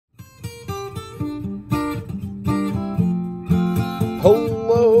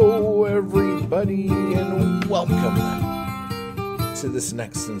everybody, and welcome to this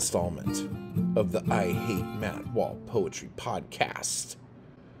next installment of the I Hate Matt Wall Poetry Podcast,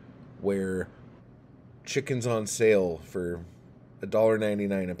 where chicken's on sale for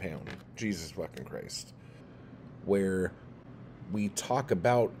 $1.99 a pound. Jesus fucking Christ. Where we talk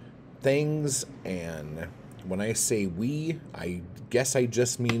about things, and when I say we, I guess I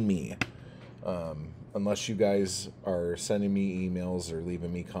just mean me. Unless you guys are sending me emails or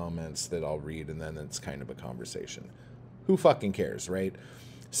leaving me comments that I'll read, and then it's kind of a conversation. Who fucking cares, right?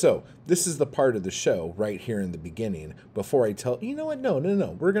 So, this is the part of the show right here in the beginning, before I tell, you know what, no.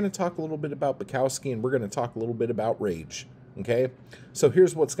 We're going to talk a little bit about Bukowski, and we're going to talk a little bit about rage, okay? So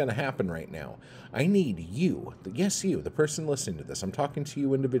here's what's going to happen right now. I need you, yes you, the person listening to this, I'm talking to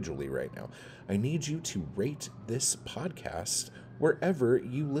you individually right now. I need you to rate this podcast wherever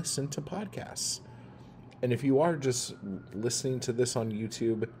you listen to podcasts. And if you are just listening to this on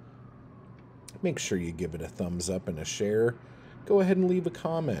YouTube, make sure you give it a thumbs up and a share. Go ahead and leave a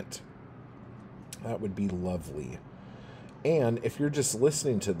comment. That would be lovely. And if you're just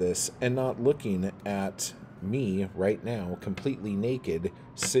listening to this and not looking at me right now, completely naked,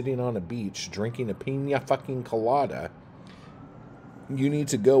 sitting on a beach, drinking a pina fucking colada, you need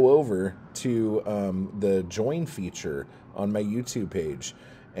to go over to the join feature on my YouTube page.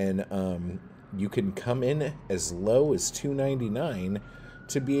 And you can come in as low as $2.99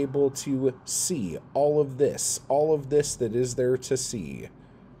 to be able to see all of this that is there to see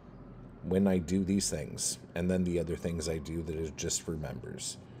when I do these things, and then the other things I do that is just for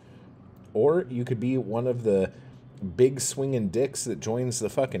members. Or you could be one of the big swinging dicks that joins the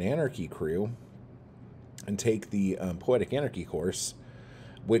fucking Anarchy crew and take the Poetic Anarchy course,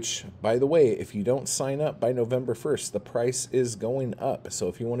 which, by the way, if you don't sign up by November 1st, the price is going up. So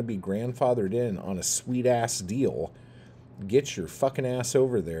if you want to be grandfathered in on a sweet-ass deal, get your fucking ass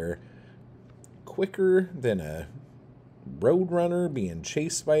over there quicker than a roadrunner being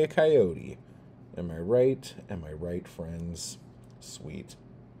chased by a coyote. Am I right? Am I right, friends? Sweet.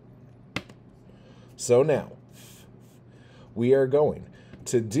 So now, we are going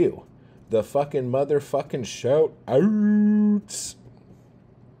to do the fucking motherfucking shout-outs.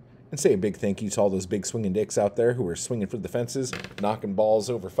 And say a big thank you to all those big swinging dicks out there who are swinging for the fences, knocking balls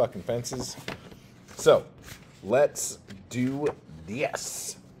over fucking fences. So, let's do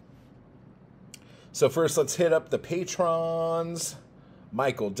this. So first, let's hit up the patrons.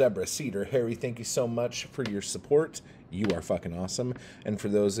 Michael, Deborah, Cedar, Harry, thank you so much for your support. You are fucking awesome. And for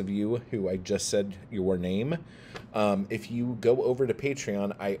those of you who I just said your name, if you go over to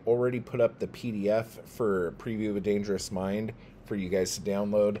Patreon, I already put up the PDF for Preview of a Dangerous Mind for you guys to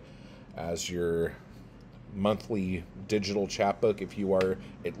download as your monthly digital chapbook if you are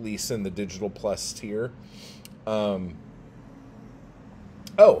at least in the digital plus tier. Oh,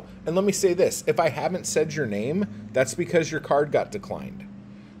 and let me say this. If I haven't said your name, that's because your card got declined.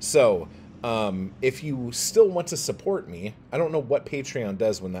 So, if you still want to support me, I don't know what Patreon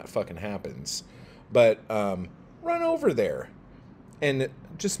does when that fucking happens, but run over there and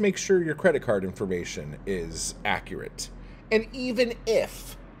just make sure your credit card information is accurate. And even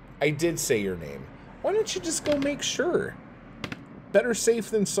if I did say your name, why don't you just go make sure? Better safe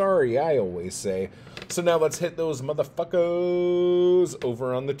than sorry, I always say. So now let's hit those motherfuckers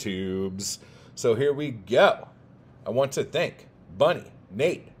over on the tubes. So here we go. I want to thank Bunny,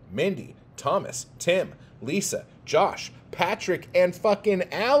 Nate, Mindy, Thomas, Tim, Lisa, Josh, Patrick, and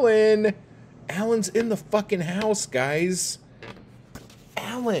fucking Alan. Alan's in the fucking house, guys.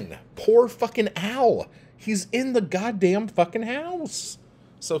 Alan. Poor fucking Al. He's in the goddamn fucking house.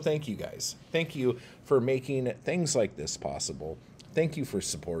 So thank you, guys. Thank you for making things like this possible. Thank you for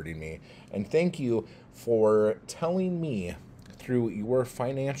supporting me. And thank you for telling me through your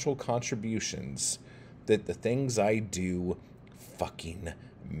financial contributions that the things I do fucking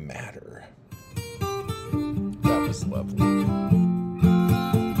matter. That was lovely.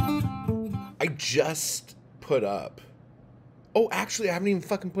 I just put up... Oh, actually, I haven't even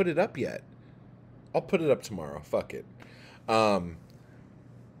fucking put it up yet. I'll put it up tomorrow. Fuck it.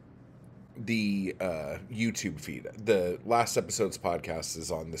 The YouTube feed. The last episode's podcast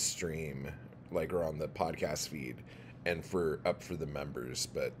is on the stream, like, or on the podcast feed, and up for the members.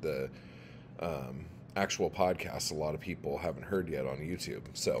 But the actual podcast, a lot of people haven't heard yet on YouTube.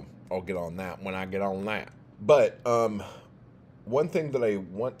 So I'll get on that when I get on that. But one thing that I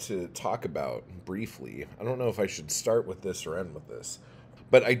want to talk about briefly, I don't know if I should start with this or end with this,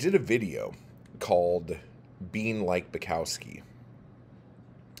 but I did a video called Being Like Bukowski,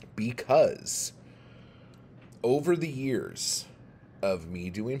 because over the years of me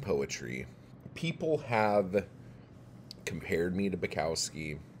doing poetry, people have compared me to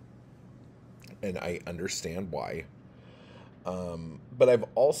Bukowski and I understand why. But I've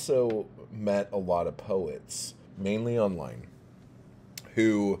also met a lot of poets, mainly online,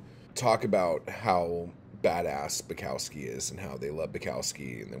 who talk about how badass Bukowski is and how they love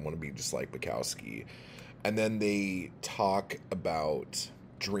Bukowski and they want to be just like Bukowski. And then they talk about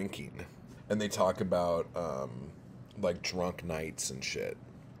drinking and they talk about like drunk nights and shit.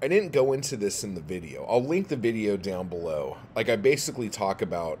 I didn't go into this in the video. I'll link the video down below. Like, I basically talk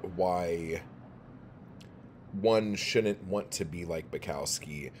about why one shouldn't want to be like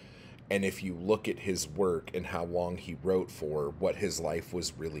Bukowski, and if you look at his work and how long he wrote for, what his life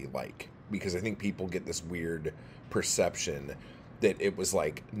was really like. Because I think people get this weird perception that it was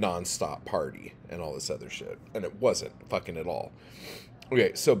like nonstop party and all this other shit, and it wasn't fucking at all.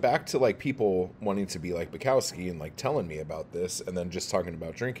 Okay, so back to like people wanting to be like Bukowski and like telling me about this and then just talking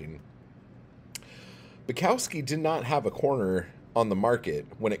about drinking. Bukowski did not have a corner on the market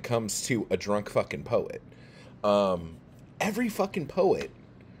when it comes to a drunk fucking poet. Every fucking poet,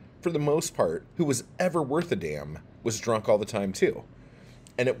 for the most part, who was ever worth a damn was drunk all the time too.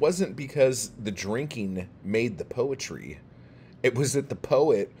 And it wasn't because the drinking made the poetry. It was that the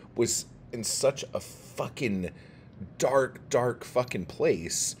poet was in such a fucking dark fucking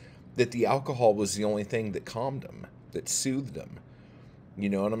place that the alcohol was the only thing that calmed him, that soothed him. You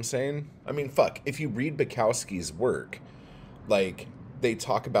know what I'm saying? I mean, fuck, if you read Bukowski's work, like, they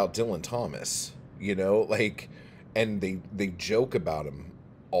talk about Dylan Thomas, you know, like, and they joke about him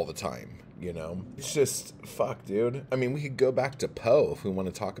all the time, you know? It's just, fuck, dude. I mean, we could go back to Poe if we want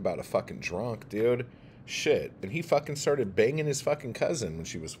to talk about a fucking drunk, dude. Shit. And he fucking started banging his fucking cousin when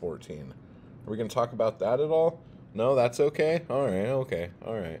she was 14. Are we going to talk about that at all? No, that's okay? All right, okay,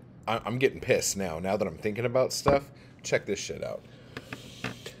 all right. I'm getting pissed now that I'm thinking about stuff. Check this shit out.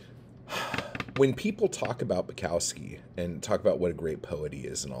 When people talk about Bukowski and talk about what a great poet he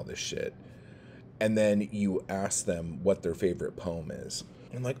is and all this shit, and then you ask them what their favorite poem is,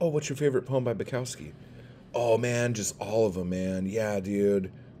 and like, oh, what's your favorite poem by Bukowski? Oh, man, just all of them, man. Yeah,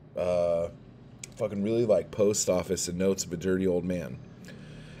 dude. Fucking really like Post Office and Notes of a Dirty Old Man.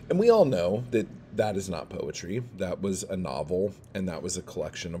 And we all know that that is not poetry. That was a novel, and that was a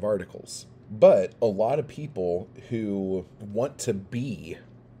collection of articles. But a lot of people who want to be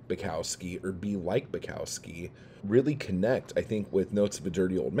Bukowski or be like Bukowski really connect, I think, with Notes of a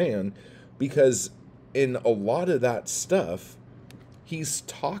Dirty Old Man, because in a lot of that stuff, he's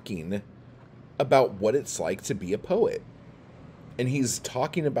talking about what it's like to be a poet. And he's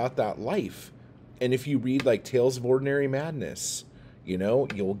talking about that life. And if you read like Tales of Ordinary Madness, you know,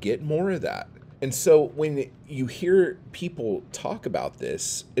 you'll get more of that. And so when you hear people talk about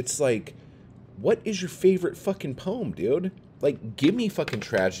this, it's like, what is your favorite fucking poem, dude? Like, give me fucking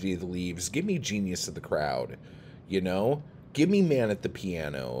Tragedy of the Leaves. Give me Genius of the Crowd. You know? Give me Man at the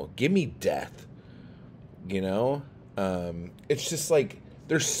Piano. Give me Death. You know? It's just like,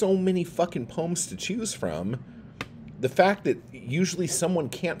 there's so many fucking poems to choose from. The fact that usually someone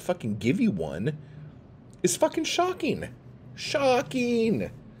can't fucking give you one is fucking shocking. Shocking.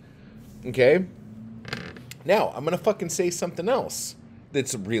 Okay? Now, I'm going to fucking say something else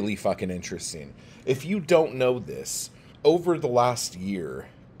that's really fucking interesting. If you don't know this, over the last year,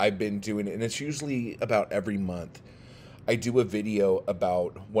 I've been doing it, and it's usually about every month, I do a video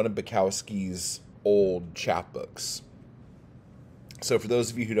about one of Bukowski's old chapbooks. So for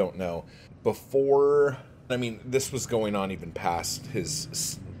those of you who don't know, before, I mean, this was going on even past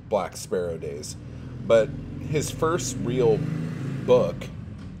his Black Sparrow days, but his first real book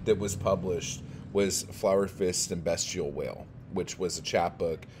that was published was Flower Fist and Bestial Whale, which was a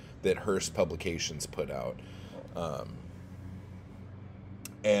chapbook that Hearst Publications put out.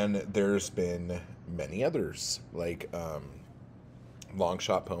 And there's been many others, like Long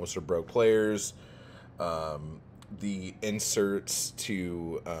Shot Poems for Broke Players, the inserts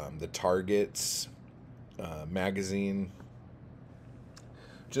to the Targets magazine.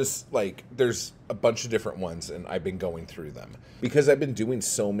 Just like, there's a bunch of different ones, and I've been going through them. Because I've been doing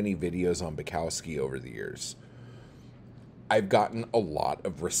so many videos on Bukowski over the years, I've gotten a lot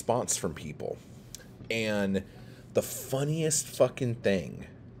of response from people. And the funniest thing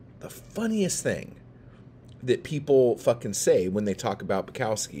that people fucking say when they talk about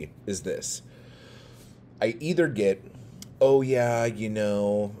Bukowski is this. I either get, oh yeah, you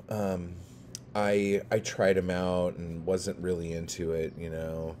know, I tried him out and wasn't really into it, you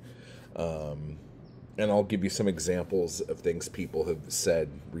know. And I'll give you some examples of things people have said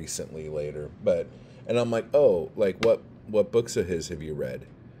recently later. And I'm like, oh, like what books of his have you read?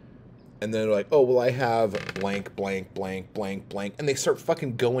 And then they're like, oh, well, I have blank, blank, blank, blank, blank. And they start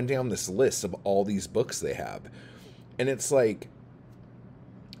fucking going down this list of all these books they have. And it's like,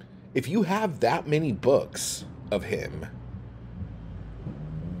 if you have that many books of him,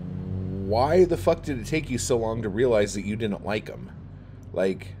 why the fuck did it take you so long to realize that you didn't like him?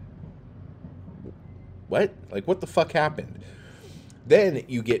 Like, what? Like, what the fuck happened? Then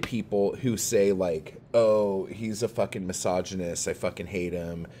you get people who say, like, oh, he's a fucking misogynist, I fucking hate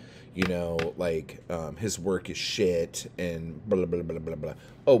him, you know, like, his work is shit, and blah, blah, blah, blah, blah.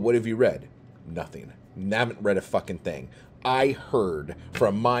 Oh, what have you read? Nothing. Haven't read a fucking thing. I heard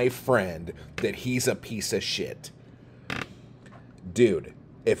from my friend that he's a piece of shit. Dude,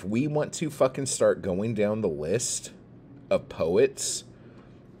 if we want to fucking start going down the list of poets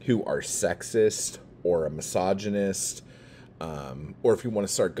who are sexist or a misogynist, or if you want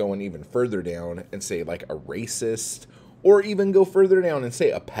to start going even further down and say like a racist, or even go further down and say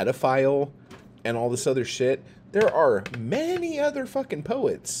a pedophile and all this other shit, there are many other fucking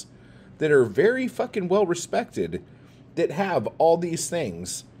poets that are very fucking well respected that have all these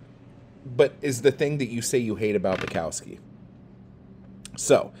things, but is the thing that you say you hate about Bukowski.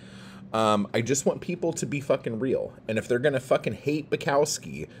 So, I just want people to be fucking real. And if they're going to fucking hate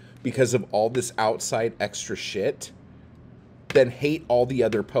Bukowski because of all this outside extra shit, then hate all the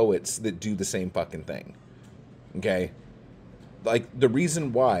other poets that do the same fucking thing. Okay? Like, the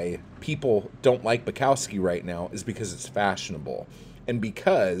reason why people don't like Bukowski right now is because it's fashionable. And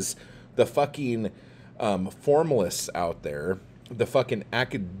because the fucking formalists out there, the fucking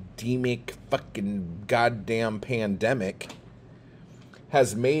academic fucking goddamn pandemic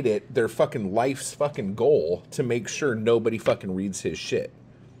has made it their fucking life's fucking goal to make sure nobody fucking reads his shit.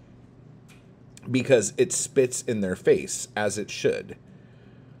 Because it spits in their face, as it should.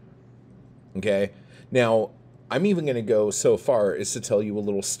 Okay? Now, I'm even going to go so far as to tell you a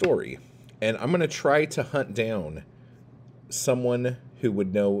little story. And I'm going to try to hunt down someone who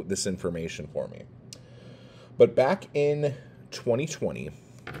would know this information for me. But back in 2020,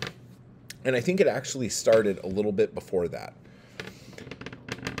 and I think it actually started a little bit before that,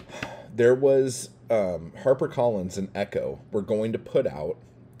 there was HarperCollins and Echo were going to put out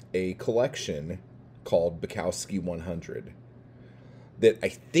a collection called Bukowski 100 that I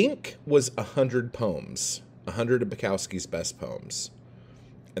think was 100 poems, 100 of Bukowski's best poems.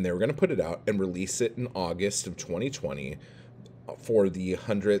 And they were going to put it out and release it in August of 2020 for the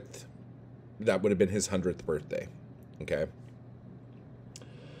 100th, that would have been his 100th birthday. Okay.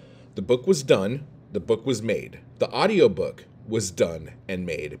 The book was done. The book was made. The audiobook was done and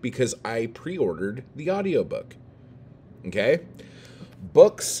made because I pre-ordered the audiobook. Okay.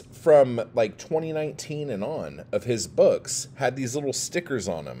 Books from like 2019 and on of his books had these little stickers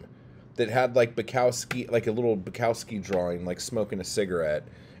on them that had like Bukowski, like a little Bukowski drawing, like smoking a cigarette,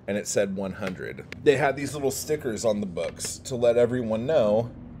 and it said 100. They had these little stickers on the books to let everyone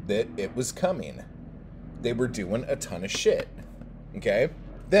know that it was coming. They were doing a ton of shit. Okay?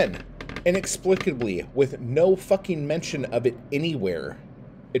 Then, inexplicably, with no fucking mention of it anywhere,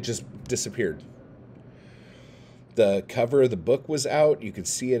 it just disappeared. The cover of the book was out. You could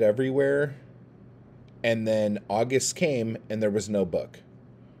see it everywhere. And then August came and there was no book.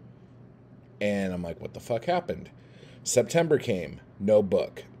 And I'm like, what the fuck happened? September came, no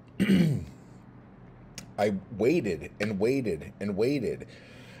book. I waited and waited and waited.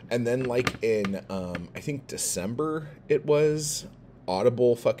 And then like in, I think December it was,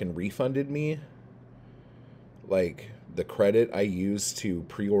 Audible fucking refunded me like the credit I used to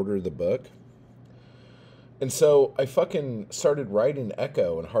pre-order the book. And so I fucking started writing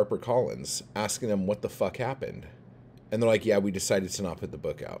Echo and HarperCollins, asking them what the fuck happened. And they're like, yeah, we decided to not put the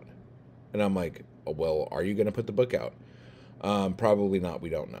book out. And I'm like, oh, well, are you going to put the book out? Probably not. We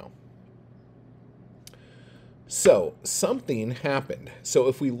don't know. So something happened. So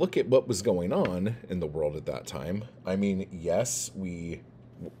if we look at what was going on in the world at that time, I mean, yes, we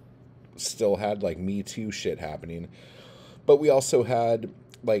still had like Me Too shit happening, but we also had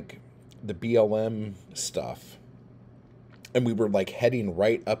like the BLM stuff, and we were like heading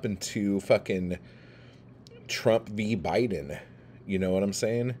right up into fucking Trump v. Biden. You know what I'm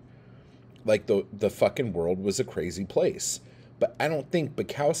saying? Like the fucking world was a crazy place. But I don't think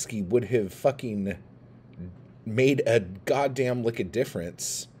Bukowski would have fucking made a goddamn lick of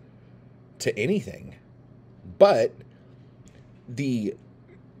difference to anything. But the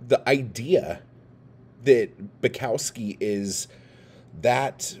idea that Bukowski is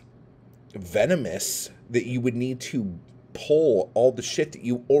that venomous that you would need to pull all the shit that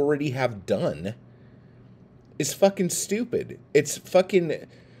you already have done is fucking stupid. It's fucking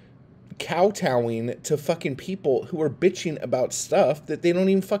kowtowing to fucking people who are bitching about stuff that they don't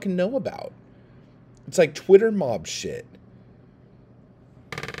even fucking know about. It's like Twitter mob shit.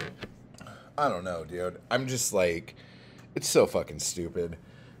 I don't know, dude. I'm just like, it's so fucking stupid.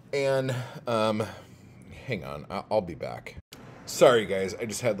 And, hang on, I'll be back. Sorry, guys, I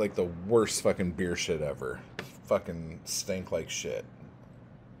just had, like, the worst fucking beer shit ever. Fucking stank like shit.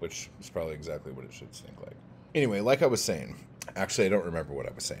 Which is probably exactly what it should stink like. Anyway, like I was saying, actually, I don't remember what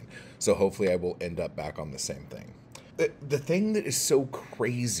I was saying. So hopefully I will end up back on the same thing. The thing that is so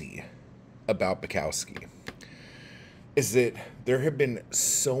crazy about Bukowski is that there have been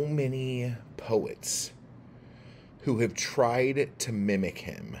so many poets who have tried to mimic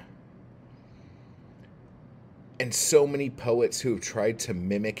him. And so many poets who have tried to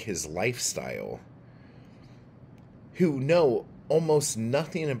mimic his lifestyle, who know almost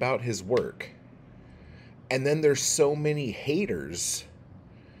nothing about his work. And then there's so many haters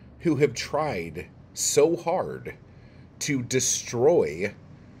who have tried so hard to destroy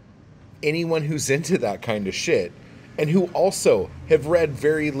anyone who's into that kind of shit, and who also have read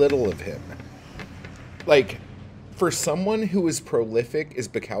very little of him. Like, for someone who as prolific as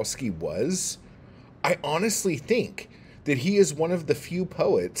Bukowski was, I honestly think that he is one of the few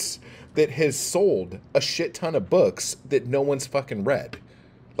poets that has sold a shit ton of books that no one's fucking read.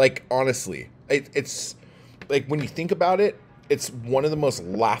 Like, honestly, it's like, when you think about it, it's one of the most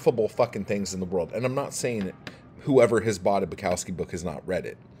laughable fucking things in the world. And I'm not saying whoever has bought a Bukowski book has not read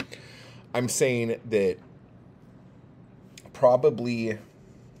it. I'm saying that probably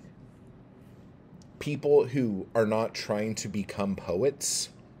people who are not trying to become poets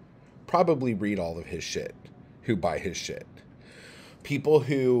probably read all of his shit, who buy his shit. People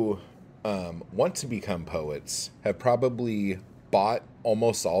who want to become poets have probably bought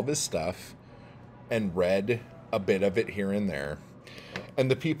almost all of his stuff and read a bit of it here and there.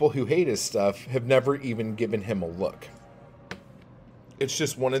 And the people who hate his stuff have never even given him a look. It's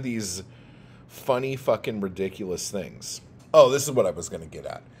just one of these funny fucking ridiculous things. Oh, this is what I was going to get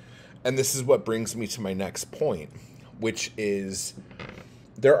at. And this is what brings me to my next point, which is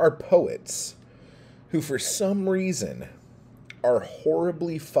there are poets who for some reason are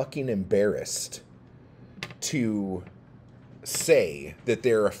horribly fucking embarrassed to say that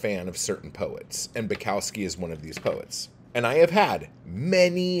they're a fan of certain poets. And Bukowski is one of these poets. And I have had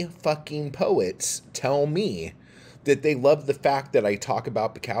many fucking poets tell me that they love the fact that I talk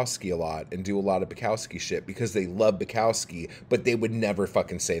about Bukowski a lot and do a lot of Bukowski shit because they love Bukowski, but they would never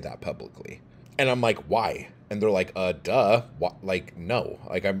fucking say that publicly. And I'm like, why? And they're like, duh. What? Like, no.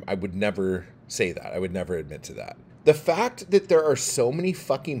 Like, I would never say that. I would never admit to that. The fact that there are so many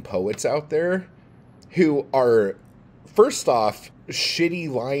fucking poets out there who are, first off, shitty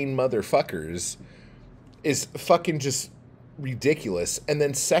lying motherfuckers is fucking just ridiculous. And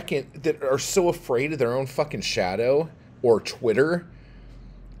then second, that are so afraid of their own fucking shadow or Twitter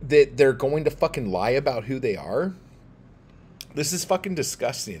that they're going to fucking lie about who they are. This is fucking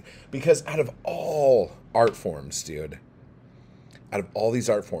disgusting. Because out of all art forms, dude, out of all these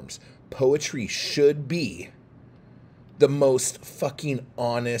art forms, poetry should be the most fucking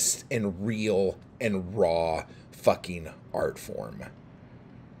honest and real and raw fucking art form.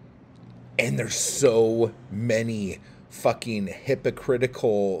 And there's so many fucking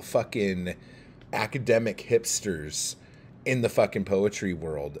hypocritical fucking academic hipsters in the fucking poetry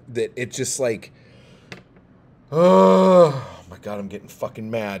world that it just like, oh my God, I'm getting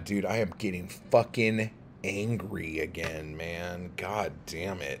fucking mad, dude. I am getting fucking angry again, man. God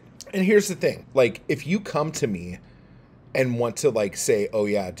damn it. And here's the thing. Like, if you come to me and want to like say, oh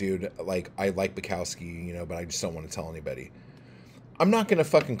yeah, dude, like I like Bukowski, you know, but I just don't want to tell anybody, I'm not going to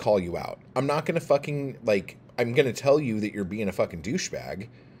fucking call you out. I'm not going to fucking like, I'm going to tell you that you're being a fucking douchebag,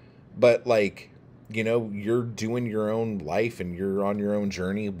 but like, you know, you're doing your own life and you're on your own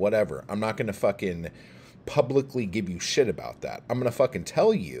journey, whatever. I'm not going to fucking publicly give you shit about that. I'm going to fucking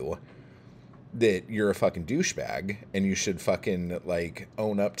tell you that you're a fucking douchebag and you should fucking like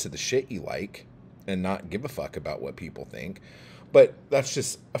own up to the shit you like and not give a fuck about what people think. But that's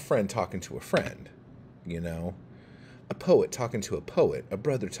just a friend talking to a friend, you know? A poet talking to a poet, a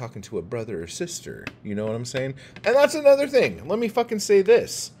brother talking to a brother or sister. You know what I'm saying? And that's another thing. Let me fucking say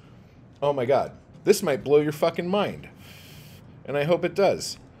this. Oh my God. This might blow your fucking mind. And I hope it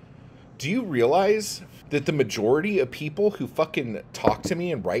does. Do you realize that the majority of people who fucking talk to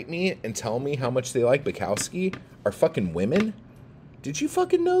me and write me and tell me how much they like Bukowski are fucking women? Did you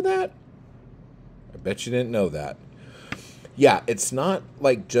fucking know that? I bet you didn't know that. Yeah, it's not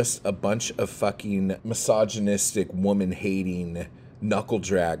like just a bunch of fucking misogynistic, woman-hating knuckle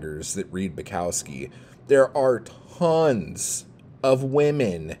draggers that read Bukowski. There are tons of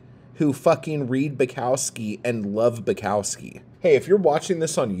women who fucking read Bukowski and love Bukowski. Hey, if you're watching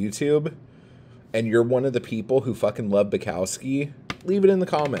this on YouTube and you're one of the people who fucking love Bukowski, leave it in the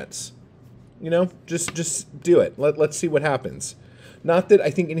comments. You know, just do it. Let's see what happens. Not that I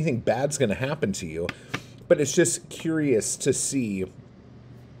think anything bad's going to happen to you, but it's just curious to see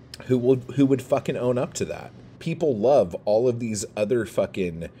who would fucking own up to that. People love all of these other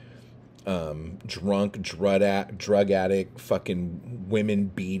fucking drunk, drug addict, fucking women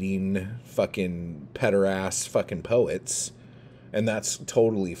beating, fucking pederast, fucking poets, and that's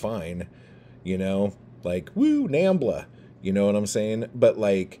totally fine, you know, like, woo, Nambla, you know what I'm saying? But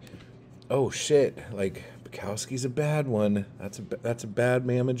like, oh shit, like, Bukowski's a bad one. That's a bad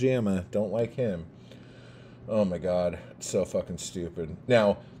mamma jamma. Don't like him. Oh my God, it's so fucking stupid.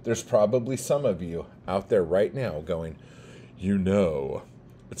 Now, there's probably some of you out there right now going, you know,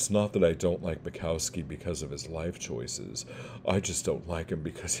 it's not that I don't like Bukowski because of his life choices. I just don't like him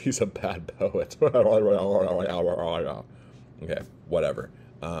because he's a bad poet. Okay, whatever.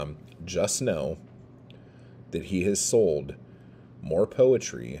 Just know that he has sold more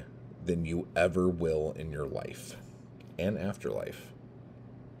poetry than you ever will in your life and afterlife.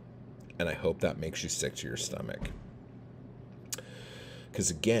 And I hope that makes you sick to your stomach. Because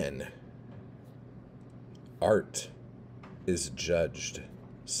again, art is judged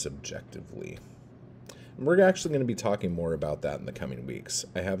subjectively. And we're actually going to be talking more about that in the coming weeks.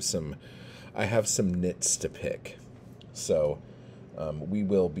 I have some nits to pick. So we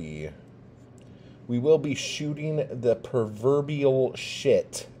will be shooting the proverbial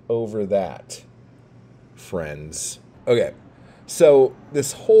shit over that, friends. Okay. So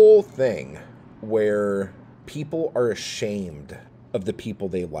this whole thing where people are ashamed of the people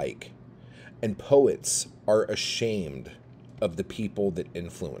they like, and poets are ashamed of the people that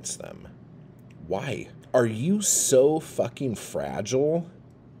influence them. Why? Are you so fucking fragile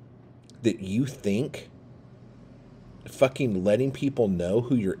that you think fucking letting people know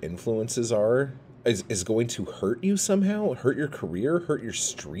who your influences are is going to hurt you somehow? Hurt your career? Hurt your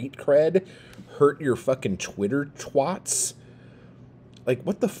street cred? Hurt your fucking Twitter twats? Like,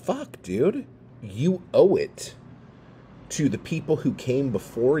 what the fuck, dude? You owe it to the people who came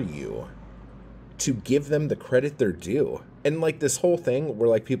before you to give them the credit they're due. And, like, this whole thing where,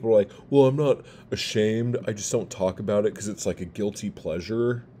 like, people are like, well, I'm not ashamed. I just don't talk about it because it's, like, a guilty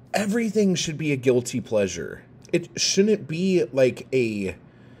pleasure. Everything should be a guilty pleasure. It shouldn't be, like, a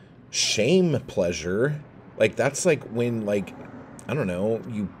shame pleasure. Like, that's like when, like, I don't know,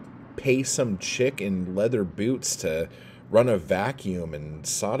 you pay some chick in leather boots to run a vacuum and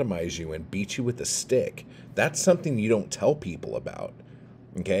sodomize you and beat you with a stick. That's something you don't tell people about,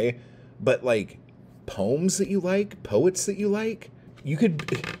 okay? But, like, poems that you like, poets that you like, you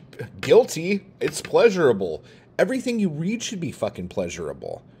could... Guilty, it's pleasurable. Everything you read should be fucking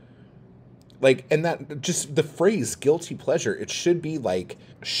pleasurable. Like, and that, just the phrase guilty pleasure, it should be, like,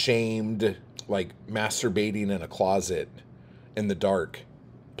 shamed, like, masturbating in a closet in the dark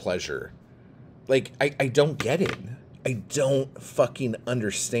pleasure. Like, I don't get it. I don't fucking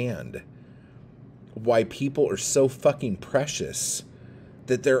understand why people are so fucking precious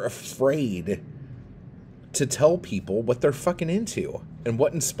that they're afraid to tell people what they're fucking into and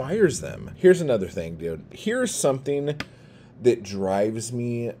what inspires them. Here's another thing, dude. Here's something that drives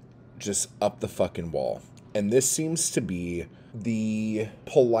me just up the fucking wall. And this seems to be the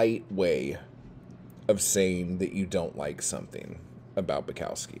polite way of saying that you don't like something about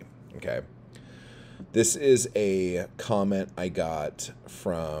Bukowski, okay? This is a comment I got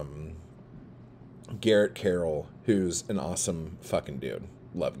from Garrett Carroll, who's an awesome fucking dude.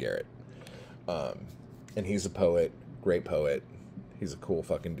 Love Garrett. And he's a poet, great poet. He's a cool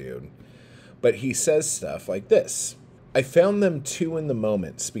fucking dude. But he says stuff like this. I found them too in the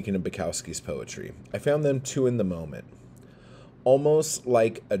moment, speaking of Bukowski's poetry. I found them too in the moment. Almost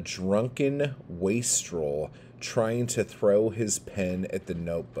like a drunken wastrel trying to throw his pen at the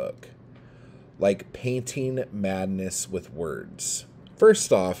notebook. Like painting madness with words.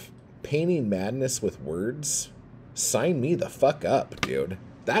 First off, painting madness with words? Sign me the fuck up, dude.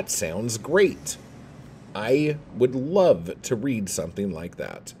 That sounds great. I would love to read something like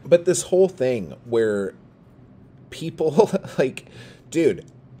that. But this whole thing where people, like, dude,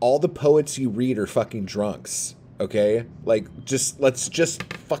 all the poets you read are fucking drunks, okay? Like, let's just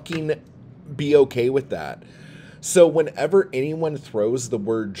fucking be okay with that. So whenever anyone throws the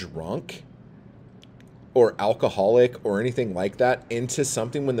word drunk or alcoholic or anything like that into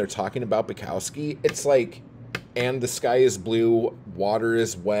something when they're talking about Bukowski, it's like, and the sky is blue, water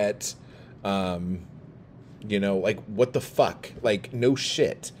is wet, you know, like, what the fuck? Like, no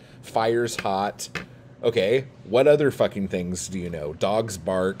shit. Fire's hot. Okay, what other fucking things do you know? Dogs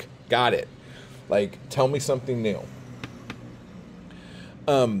bark. Got it. Like, tell me something new.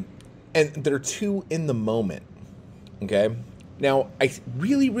 And they're too in the moment. Okay? Now, I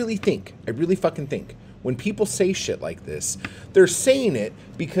really fucking think, when people say shit like this, they're saying it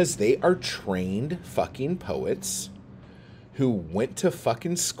because they are trained fucking poets who went to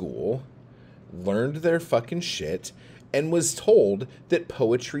fucking school, learned their fucking shit, and was told that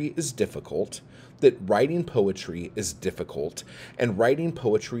poetry is difficult, that writing poetry is difficult, and writing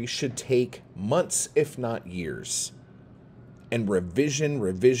poetry should take months, if not years. And revision,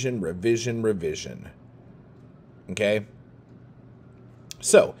 revision, revision, revision. Okay?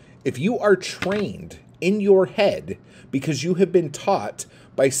 So, if you are trained in your head because you have been taught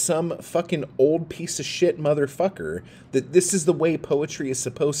by some fucking old piece of shit motherfucker that this is the way poetry is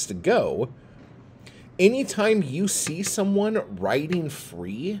supposed to go, anytime you see someone writing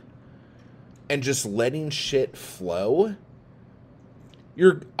free and just letting shit flow,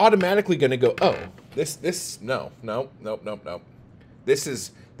 you're automatically going to go, oh, no. This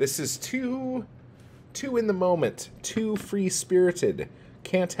is too in the moment, too free-spirited.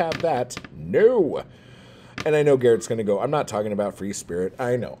 Can't have that. No. And I know Garrett's going to go, I'm not talking about free spirit.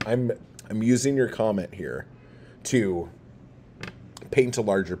 I know. I'm using your comment here to paint a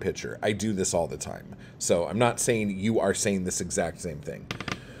larger picture. I do this all the time. So I'm not saying you are saying this exact same thing.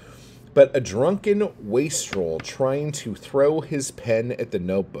 But a drunken wastrel trying to throw his pen at the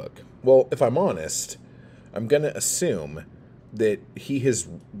notebook. Well, if I'm honest, I'm going to assume that he has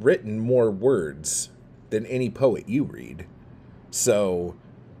written more words than any poet you read. So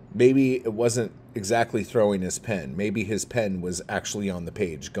maybe it wasn't exactly throwing his pen. Maybe his pen was actually on the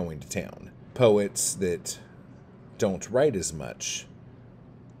page going to town. Poets that don't write as much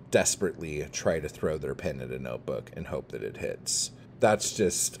desperately try to throw their pen at a notebook and hope that it hits. That's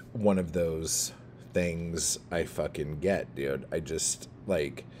just one of those things I fucking get, dude. I just,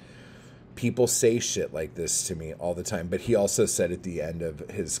 like, people say shit like this to me all the time. But he also said at the end of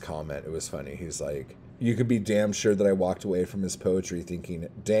his comment, it was funny, he's like, you could be damn sure that I walked away from his poetry thinking,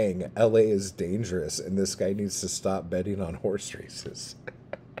 dang, LA is dangerous and this guy needs to stop betting on horse races.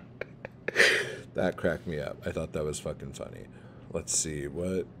 That cracked me up. I thought that was fucking funny. Let's see,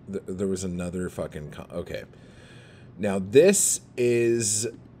 what, there was another fucking, okay. Now, this is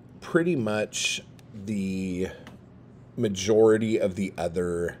pretty much the majority of the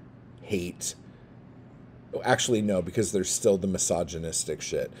other hate. Actually, no, because there's still the misogynistic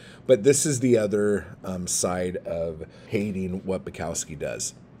shit. But this is the other side of hating what Bukowski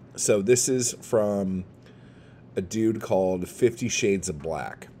does. So this is from a dude called 50 Shades of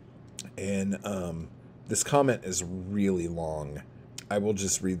Black. And this comment is really long. I will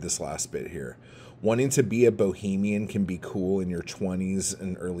just read this last bit here. Wanting to be a bohemian can be cool in your 20s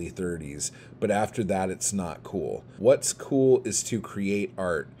and early 30s, but after that, it's not cool. What's cool is to create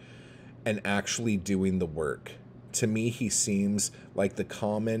art and actually doing the work. To me, he seems like the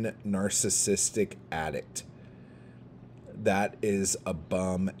common narcissistic addict. That is a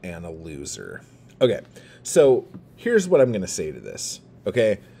bum and a loser. Okay, so here's what I'm going to say to this,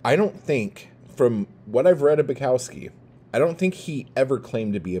 okay? I don't think, from what I've read of Bukowski, I don't think he ever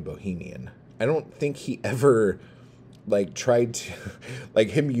claimed to be a bohemian. I don't think he ever, like, tried to, like,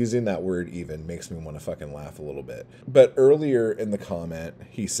 him using that word even makes me want to fucking laugh a little bit. But earlier in the comment,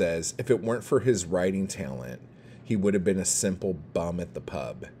 he says, if it weren't for his writing talent, he would have been a simple bum at the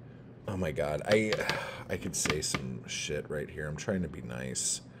pub. Oh my God, I could say some shit right here. I'm trying to be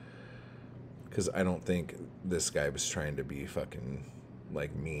nice, because I don't think this guy was trying to be fucking,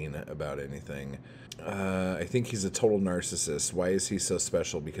 like, mean about anything. I think he's a total narcissist. Why is he so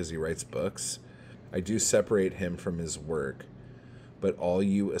special? Because he writes books? I do separate him from his work, but all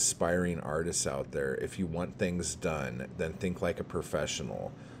you aspiring artists out there, if you want things done, then think like a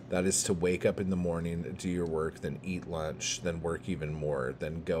professional. That is to wake up in the morning, do your work, then eat lunch, then work even more,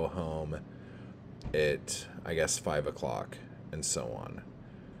 then go home at, I guess, 5 o'clock, and so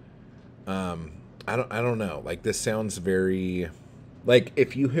on. I don't know. Like, this sounds very, like,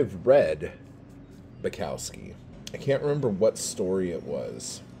 if you have read Bukowski, I can't remember what story it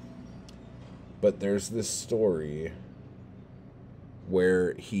was, but there's this story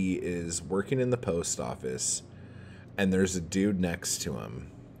where he is working in the post office and there's a dude next to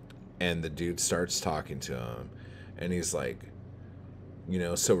him, and the dude starts talking to him and he's like, you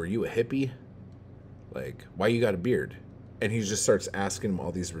know, so are you a hippie? Like, why you got a beard? And he just starts asking him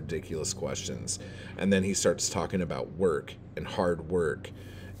all these ridiculous questions. And then he starts talking about work and hard work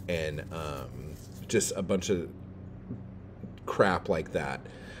and just a bunch of crap like that.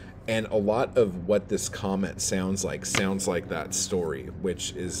 And a lot of what this comment sounds like that story,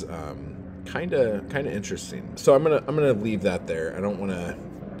 which is kind of interesting. So I'm gonna leave that there. I don't want to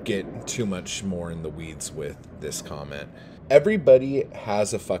get too much more in the weeds with this comment. Everybody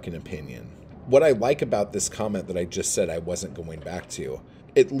has a fucking opinion. What I like about this comment that I just said I wasn't going back to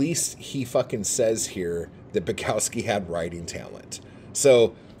at least he fucking says here that Bukowski had writing talent.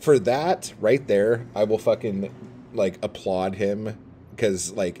 So for that right there, I will fucking like applaud him,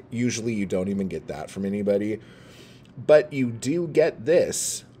 because like usually you don't even get that from anybody, but you do get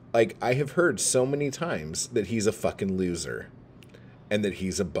this. Like, I have heard so many times that he's a fucking loser and that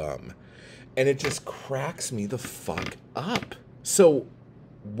he's a bum, and it just cracks me the fuck up. So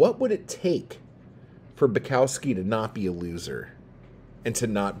what would it take for Bukowski to not be a loser and to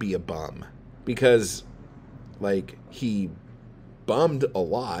not be a bum? Because like, he bummed a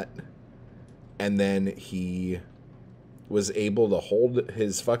lot, and then he was able to hold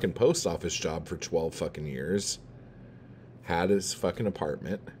his fucking post office job for 12 fucking years, had his fucking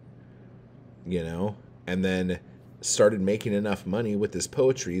apartment, you know, and then started making enough money with his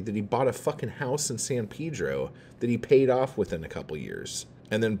poetry that he bought a fucking house in San Pedro that he paid off within a couple years,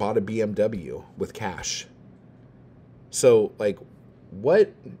 and then bought a BMW with cash. So, like,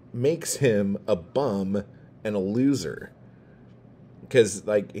 what makes him a bum and a loser? Because,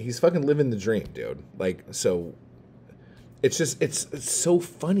 like, he's fucking living the dream, dude. Like, so it's just, it's so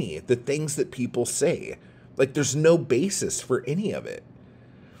funny, the things that people say. Like, there's no basis for any of it.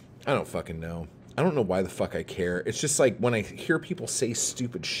 I don't fucking know. I don't know why the fuck I care. It's just like, when I hear people say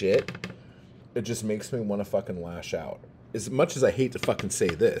stupid shit, it just makes me want to fucking lash out. As much as I hate to fucking say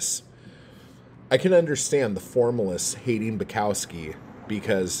this, I can understand the formalists hating Bukowski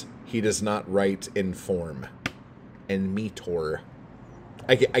because he does not write in form and meter.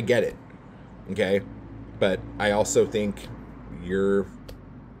 I get it, okay? But I also think you're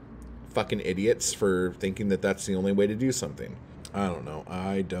fucking idiots for thinking that that's the only way to do something. I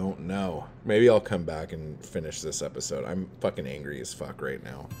don't know. Maybe I'll come back and finish this episode. I'm fucking angry as fuck right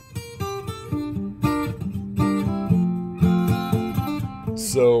now.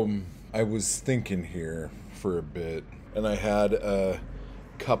 So I was thinking here for a bit, and I had a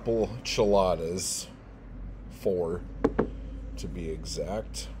couple chiladas, 4 to be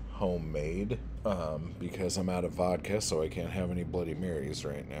exact, homemade, because I'm out of vodka, so I can't have any Bloody Marys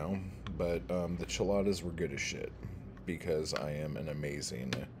right now. But the chiladas were good as shit, because I am an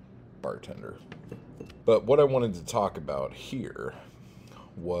amazing bartender. But what I wanted to talk about here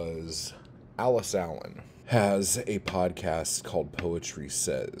was Alice Allen has a podcast called Poetry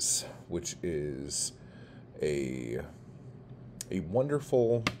Says, which is a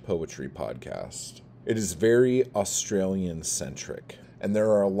wonderful poetry podcast. It is very Australian-centric, and there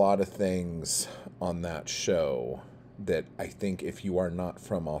are a lot of things on that show that I think if you are not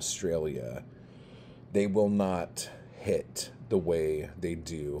from Australia, they will not hit the way they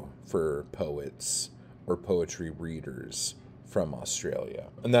do for poets or poetry readers from Australia.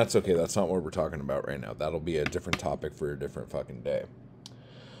 And that's okay. That's not what we're talking about right now. That'll be a different topic for a different fucking day.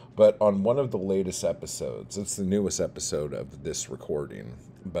 But on one of the latest episodes, it's the newest episode of this recording,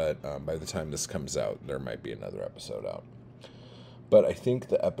 but by the time this comes out, there might be another episode out. But I think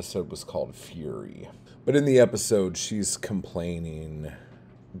the episode was called Fury. But in the episode, she's complaining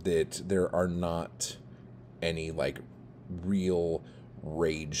that there are not any, like, real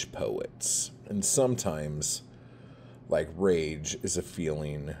rage poets. And sometimes, like, rage is a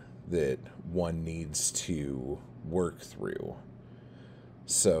feeling that one needs to work through.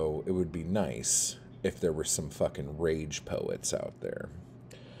 So it would be nice if there were some fucking rage poets out there.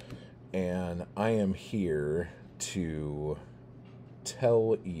 And I am here to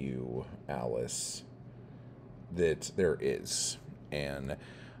tell you, Alice, that there is. And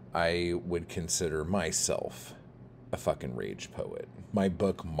I would consider myself a fucking rage poet. My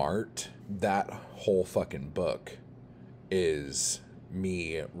book, Mart, that whole fucking book is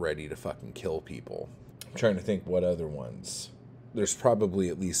me ready to fucking kill people. I'm trying to think what other ones. There's probably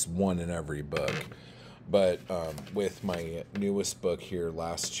at least one in every book. But with my newest book here,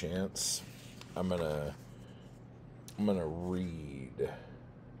 Last Chance, I'm gonna read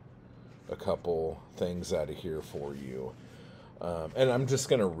a couple things out of here for you. And I'm just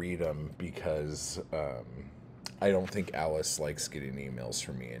gonna read them because I don't think Alice likes getting emails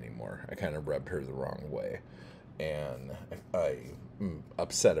from me anymore. I kind of rubbed her the wrong way. And I'm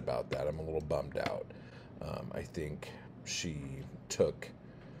upset about that. I'm a little bummed out. I think she took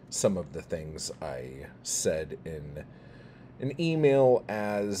some of the things I said in an email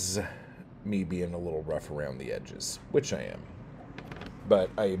as me being a little rough around the edges, which I am. But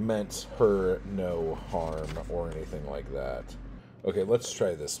I meant her no harm or anything like that. Okay, let's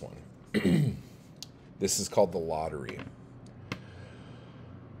try this one. This is called The Lottery.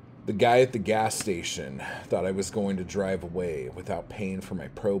 The guy at the gas station thought I was going to drive away without paying for my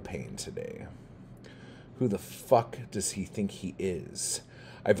propane today. Who the fuck does he think he is?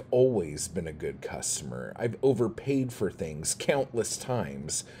 I've always been a good customer. I've overpaid for things countless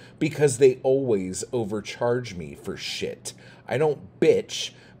times because they always overcharge me for shit. I don't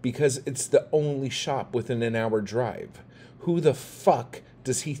bitch because it's the only shop within an hour drive. Who the fuck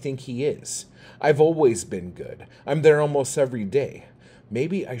does he think he is? I've always been good. I'm there almost every day.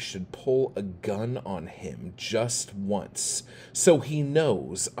 Maybe I should pull a gun on him just once so he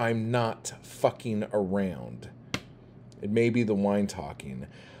knows I'm not fucking around. It may be the wine talking,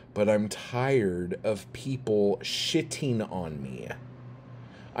 but I'm tired of people shitting on me.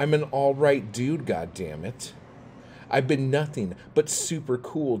 I'm an alright dude, goddammit. I've been nothing but super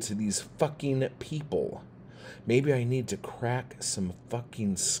cool to these fucking people. Maybe I need to crack some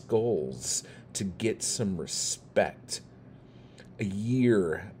fucking skulls to get some respect. A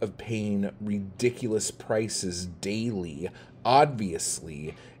year of paying ridiculous prices daily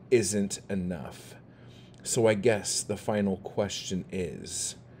obviously isn't enough. So I guess the final question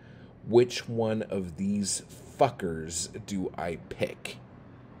is, which one of these fuckers do I pick?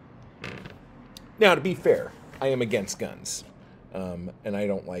 Now, to be fair, I am against guns, and I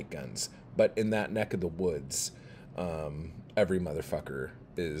don't like guns. But in that neck of the woods, every motherfucker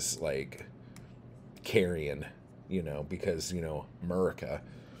is, like, carrying, because, America.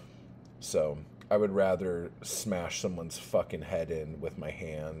 So I would rather smash someone's fucking head in with my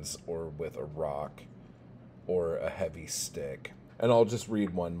hands or with a rock or a heavy stick. And I'll just read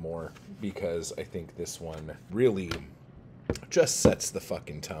one more because I think this one really just sets the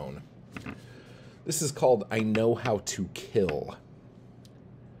fucking tone. This is called I Know How to Kill.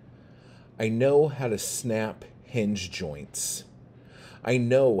 I know how to snap hinge joints. I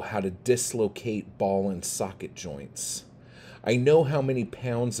know how to dislocate ball and socket joints. I know how many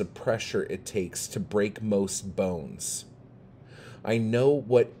pounds of pressure it takes to break most bones. I know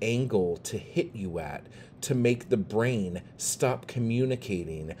what angle to hit you at to make the brain stop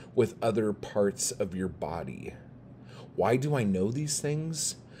communicating with other parts of your body. Why do I know these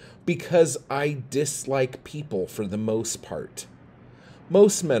things? Because I dislike people for the most part.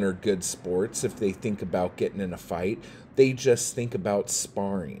 Most men are good sports if they think about getting in a fight. They just think about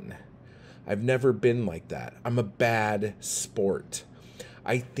sparring. I've never been like that. I'm a bad sport.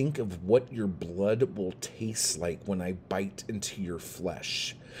 I think of what your blood will taste like when I bite into your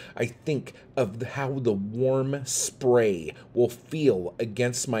flesh. I think of how the warm spray will feel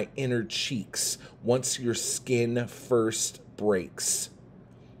against my inner cheeks once your skin first breaks.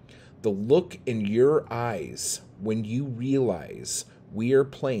 The look in your eyes when you realize we are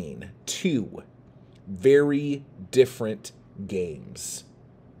playing two very different games.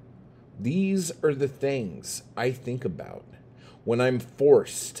 These are the things I think about when I'm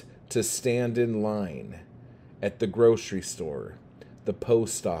forced to stand in line at the grocery store, the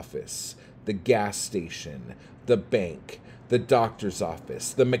post office, the gas station, the bank, the doctor's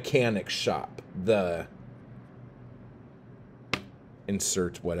office, the mechanic shop, the...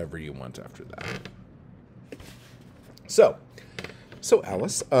 insert whatever you want after that. So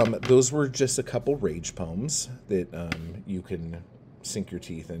Alice, those were just a couple rage poems that you can sink your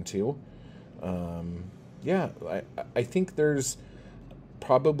teeth into. I think there's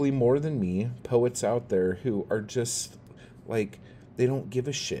probably more than me poets out there who are just like, they don't give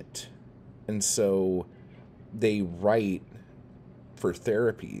a shit. And so they write for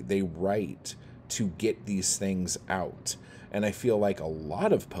therapy. They write to get these things out. And I feel like a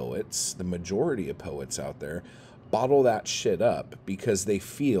lot of poets, the majority of poets out there, bottle that shit up because they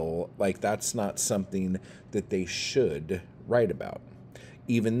feel like that's not something that they should write about.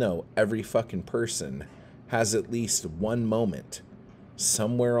 Even though every fucking person has at least one moment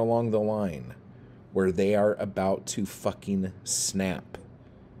somewhere along the line where they are about to fucking snap.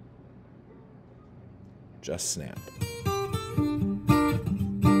 Just snap.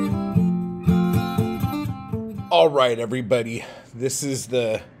 All right, everybody. This is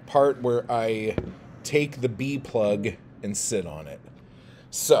the part where I take the bee plug and sit on it.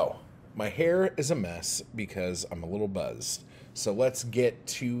 So, my hair is a mess because I'm a little buzzed. So let's get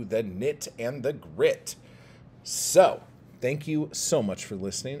to the nit and the grit. So, thank you so much for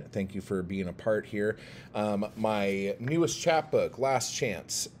listening. Thank you for being a part here. My newest chapbook, Last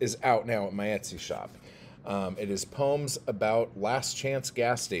Chance, is out now at my Etsy shop. It is poems about last chance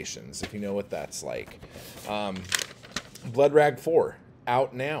gas stations, if you know what that's like. Blood Rag 4,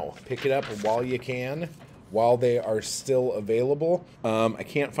 out now. Pick it up while you can, while they are still available. I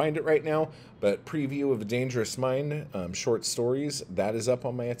can't find it right now, but Preview of a Dangerous Mind, short stories, that is up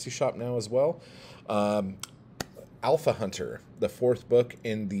on my Etsy shop now as well. Alpha Hunter, the fourth book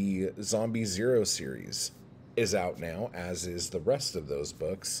in the Zombie Zero series, is out now, as is the rest of those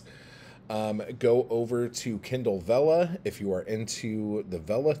books. go over to Kindle Vella if you are into the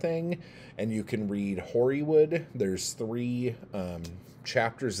Vella thing, and you can read Hoarywood. There's 3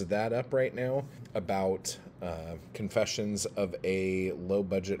 chapters of that up right now about confessions of a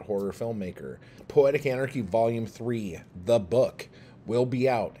low-budget horror filmmaker. Poetic Anarchy Volume 3, the book, will be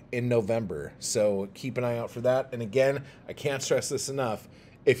out in November, so keep an eye out for that. And again, I can't stress this enough,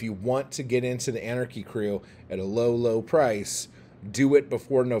 if you want to get into the Anarchy Crew at a low price, do it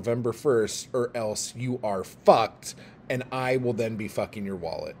before November 1st, or else you are fucked, and I will then be fucking your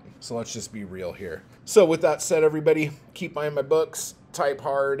wallet. So let's just be real here. So with that said, everybody, keep buying my books, type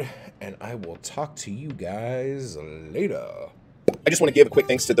hard, and I will talk to you guys later. I just want to give a quick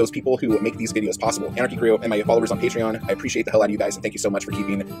thanks to those people who make these videos possible. Anarchy Crew and my followers on Patreon. I appreciate the hell out of you guys, and thank you so much for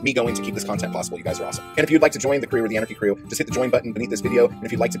keeping me going to keep this content possible. You guys are awesome. And if you'd like to join the crew or the Anarchy Crew, just hit the join button beneath this video. And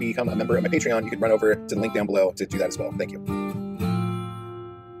if you'd like to become a member of my Patreon, you can run over to the link down below to do that as well. Thank you.